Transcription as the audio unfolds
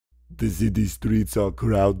The city streets are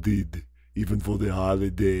crowded, even for the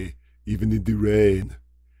holiday, even in the rain.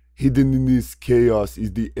 Hidden in this chaos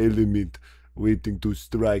is the element waiting to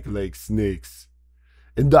strike like snakes.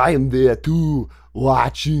 And I am there too,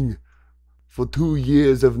 watching. For 2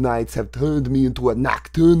 years of nights have turned me into a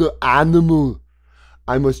nocturnal animal.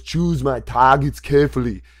 I must choose my targets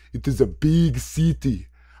carefully. It is a big city.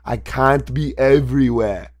 I can't be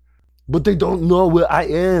everywhere. But they don't know where I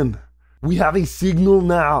am. We have a signal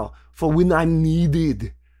now for when I'm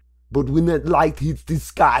needed. But when that light hits the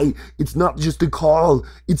sky, it's not just a call,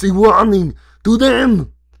 it's a warning to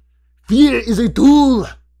them. Fear is a tool.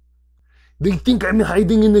 They think I'm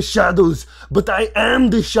hiding in the shadows, but I am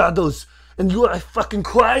the shadows. And you are a fucking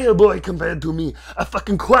choir boy compared to me. A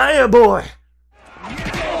fucking choir boy.